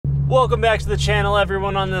Welcome back to the channel,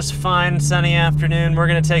 everyone. On this fine sunny afternoon, we're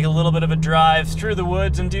going to take a little bit of a drive through the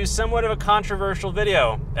woods and do somewhat of a controversial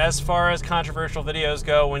video. As far as controversial videos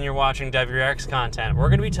go when you're watching WRX content, we're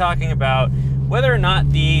going to be talking about whether or not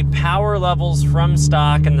the power levels from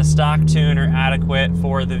stock and the stock tune are adequate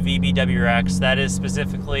for the VB WRX, that is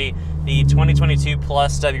specifically the 2022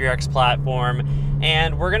 Plus WRX platform.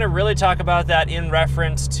 And we're going to really talk about that in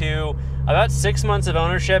reference to about 6 months of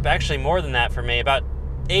ownership, actually more than that for me, about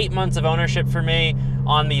 8 months of ownership for me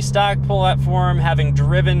on the stock platform, having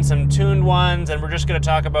driven some tuned ones, and we're just going to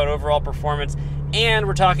talk about overall performance, and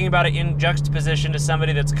we're talking about it in juxtaposition to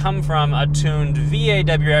somebody that's come from a tuned VA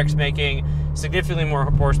WRX making significantly more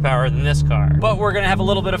horsepower than this car. But we're going to have a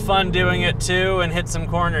little bit of fun doing it too and hit some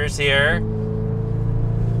corners here.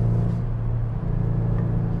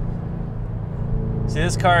 See,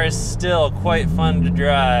 this car is still quite fun to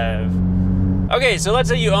drive. Okay, so let's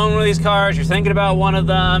say you own one of these cars, you're thinking about one of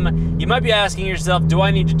them, you might be asking yourself, do I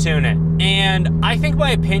need to tune it? And I think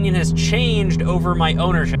my opinion has changed over my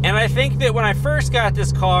ownership. And I think that when I first got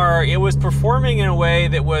this car, it was performing in a way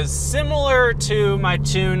that was similar to my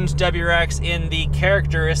tuned WRX in the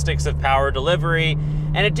characteristics of power delivery,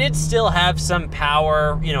 and it did still have some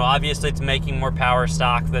power. You know, obviously it's making more power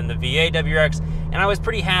stock than the VA WRX, and I was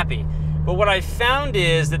pretty happy. But what I found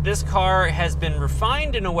is that this car has been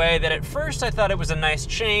refined in a way that at first I thought it was a nice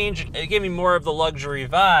change. It gave me more of the luxury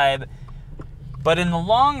vibe. But in the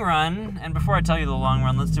long run, and before I tell you the long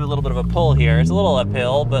run, let's do a little bit of a pull here. It's a little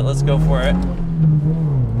uphill, but let's go for it.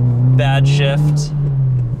 Bad shift.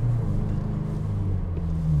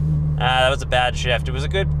 That was a bad shift. It was a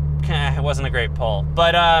good, it wasn't a great pull.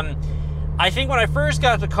 But I think when I first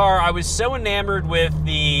got the car, I was so enamored with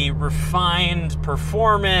the refined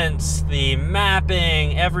performance, the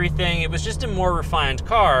mapping, everything. It was just a more refined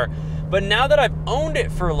car. But now that I've owned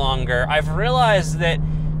it for longer, I've realized that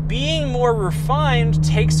being more refined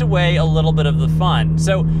takes away a little bit of the fun.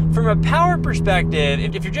 So from a power perspective,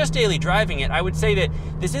 if you're just daily driving it, I would say that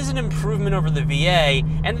this is an improvement over the VA,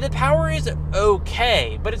 and the power is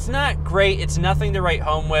okay, but it's not great. It's nothing to write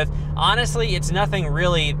home with. Honestly, it's nothing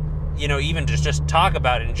really, you know, even to just talk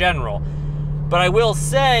about in general. But I will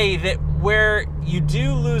say that where you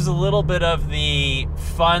do lose a little bit of the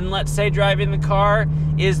fun, let's say, driving the car,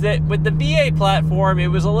 is that with the VA platform, it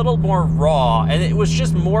was a little more raw, and it was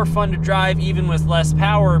just more fun to drive even with less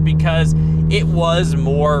power because it was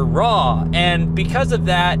more raw. And because of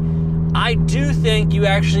that, I do think you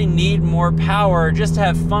actually need more power just to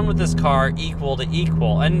have fun with this car equal to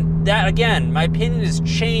equal. And that, again, my opinion has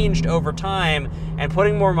changed over time, and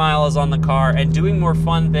putting more miles on the car and doing more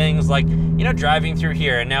fun things like, you know, driving through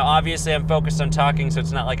here. And now obviously I'm focused on talking, so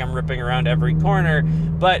it's not like I'm ripping around every corner,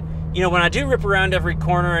 but you know, when I do rip around every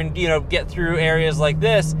corner and, you know, get through areas like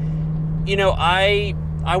this, you know, I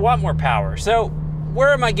want more power. So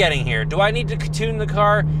where am I getting here? Do I need to tune the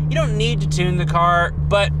car? You don't need to tune the car,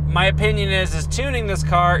 but my opinion is tuning this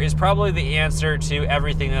car is probably the answer to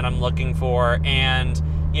everything that I'm looking for. And,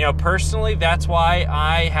 you know, personally, that's why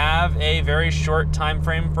I have a very short time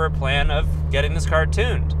frame for a plan of getting this car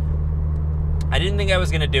tuned. I didn't think I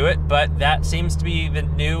was gonna do it, but that seems to be the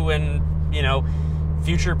new and, you know,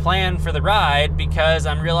 future plan for the ride, because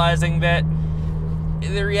I'm realizing that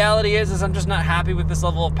the reality is I'm just not happy with this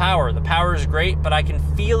level of power. The power is great, but I can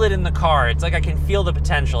feel it in the car. It's like I can feel the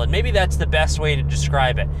potential, and maybe that's the best way to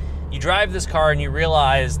describe it. You drive this car and you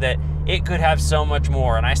realize that it could have so much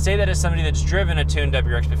more. And I say that as somebody that's driven a tuned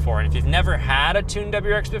WRX before. And if you've never had a tuned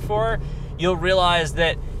WRX before, you'll realize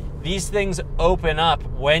that these things open up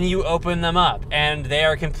when you open them up, and they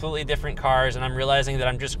are completely different cars. And I'm realizing that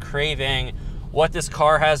I'm just craving what this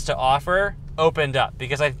car has to offer opened up,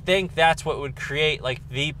 because I think that's what would create like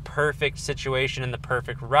the perfect situation and the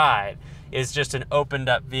perfect ride, is just an opened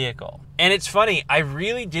up vehicle. And it's funny, I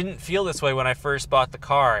really didn't feel this way when I first bought the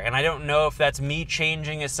car, and I don't know if that's me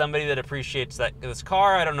changing as somebody that appreciates this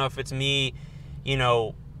car. I don't know if it's me, you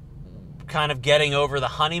know, kind of getting over the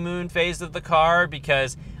honeymoon phase of the car,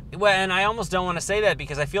 because, well, and I almost don't want to say that,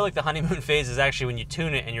 because I feel like the honeymoon phase is actually when you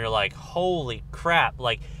tune it and you're like, holy crap,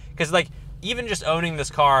 like, because like, even just owning this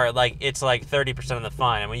car, like, it's like 30% of the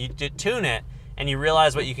fun. And when you tune it and you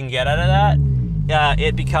realize what you can get out of that,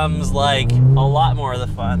 it becomes like a lot more of the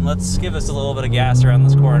fun. Let's give us a little bit of gas around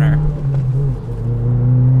this corner.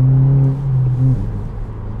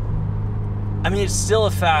 I mean, it's still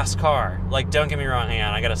a fast car. Like, don't get me wrong, hang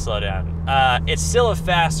on, I gotta slow down. It's still a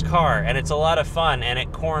fast car, and it's a lot of fun, and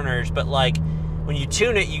it corners, but like, when you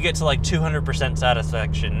tune it, you get to like 200%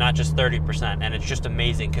 satisfaction, not just 30%, and it's just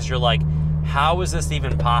amazing, because you're like, how is this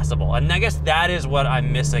even possible? And I guess that is what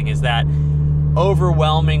I'm missing, is that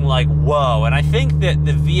overwhelming, like, whoa. And I think that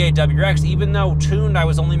the VA WRX, even though tuned I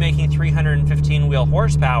was only making 315 wheel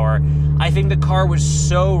horsepower, I think the car was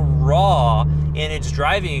so raw in its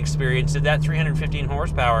driving experience that 315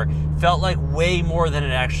 horsepower felt like way more than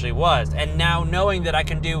it actually was. And now knowing that I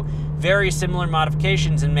can do very similar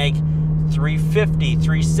modifications and make 350,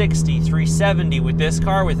 360, 370 with this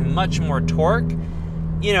car with much more torque,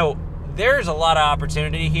 you know, there's a lot of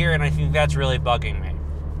opportunity here, and I think that's really bugging me.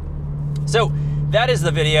 So that is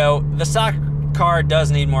the video. The stock car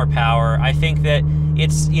does need more power. I think that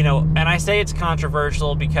it's, you know, and I say it's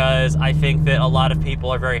controversial because I think that a lot of people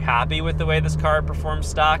are very happy with the way this car performs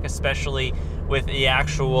stock, especially with the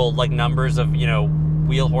actual like numbers of, you know,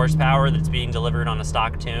 wheel horsepower that's being delivered on a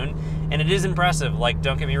stock tune. And it is impressive, like,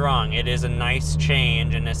 don't get me wrong, it is a nice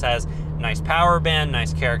change, and this has nice power band,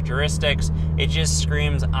 nice characteristics. It just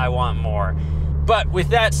screams, I want more. But with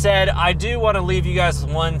that said, I do want to leave you guys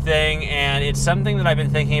with one thing, and it's something that I've been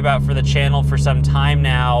thinking about for the channel for some time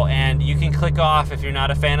now, and you can click off if you're not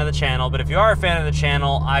a fan of the channel, but if you are a fan of the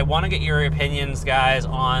channel, I want to get your opinions, guys,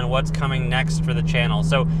 on what's coming next for the channel.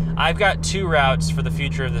 So I've got two routes for the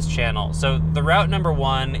future of this channel. So the route number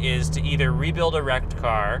one is to either rebuild a wrecked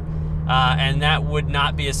car, and that would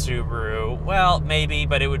not be a Subaru. Well, maybe,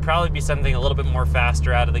 but it would probably be something a little bit more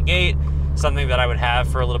faster out of the gate, something that I would have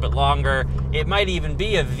for a little bit longer. It might even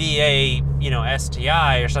be a VA, you know,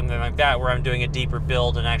 STI or something like that, where I'm doing a deeper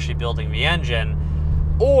build and actually building the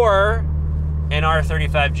engine, or an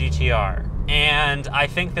R35 GTR. And I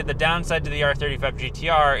think that the downside to the R35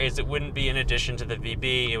 GTR is it wouldn't be in addition to the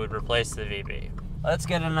VB, it would replace the VB. Let's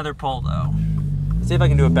get another pull though. Let's see if I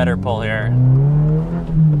can do a better pull here.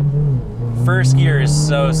 First gear is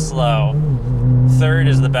so slow. Third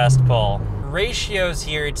is the best pull. Ratios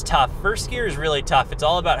here, it's tough. First gear is really tough. It's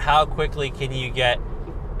all about how quickly can you get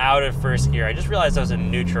out of first gear. I just realized I was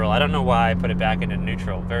in neutral. I don't know why I put it back into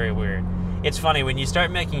neutral. Very weird. It's funny, when you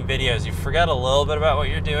start making videos, you forget a little bit about what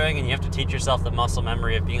you're doing, and you have to teach yourself the muscle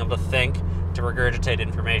memory of being able to think, to regurgitate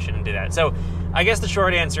information and do that. So I guess the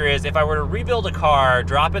short answer is, if I were to rebuild a car,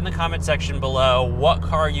 drop in the comment section below what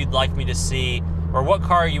car you'd like me to see, or what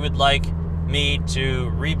car you would like me to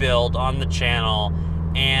rebuild on the channel,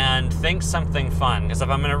 and think something fun. Because if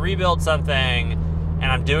I'm gonna rebuild something and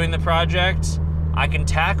I'm doing the project, I can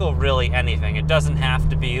tackle really anything. It doesn't have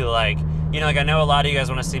to be like, you know, like I know a lot of you guys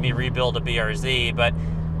wanna see me rebuild a BRZ, but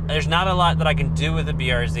there's not a lot that I can do with a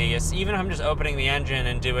BRZ. It's, even if I'm just opening the engine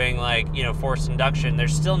and doing like, you know, forced induction,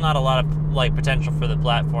 there's still not a lot of like potential for the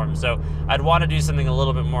platform. So I'd want to do something a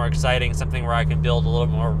little bit more exciting, something where I can build a little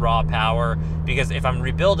more raw power, because if I'm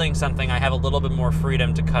rebuilding something, I have a little bit more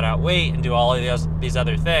freedom to cut out weight and do all of these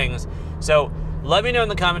other things. So let me know in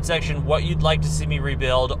the comment section what you'd like to see me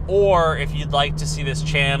rebuild, or if you'd like to see this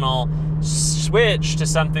channel switch to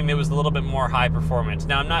something that was a little bit more high performance.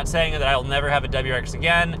 Now, I'm not saying that I'll never have a WRX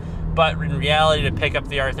again, but in reality, to pick up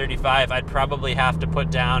the R35, I'd probably have to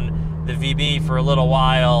put down the VB for a little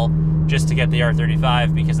while just to get the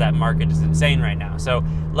R35, because that market is insane right now. So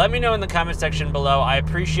let me know in the comment section below. I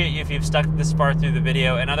appreciate you if you've stuck this far through the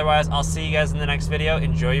video, and otherwise, I'll see you guys in the next video.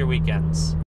 Enjoy your weekends.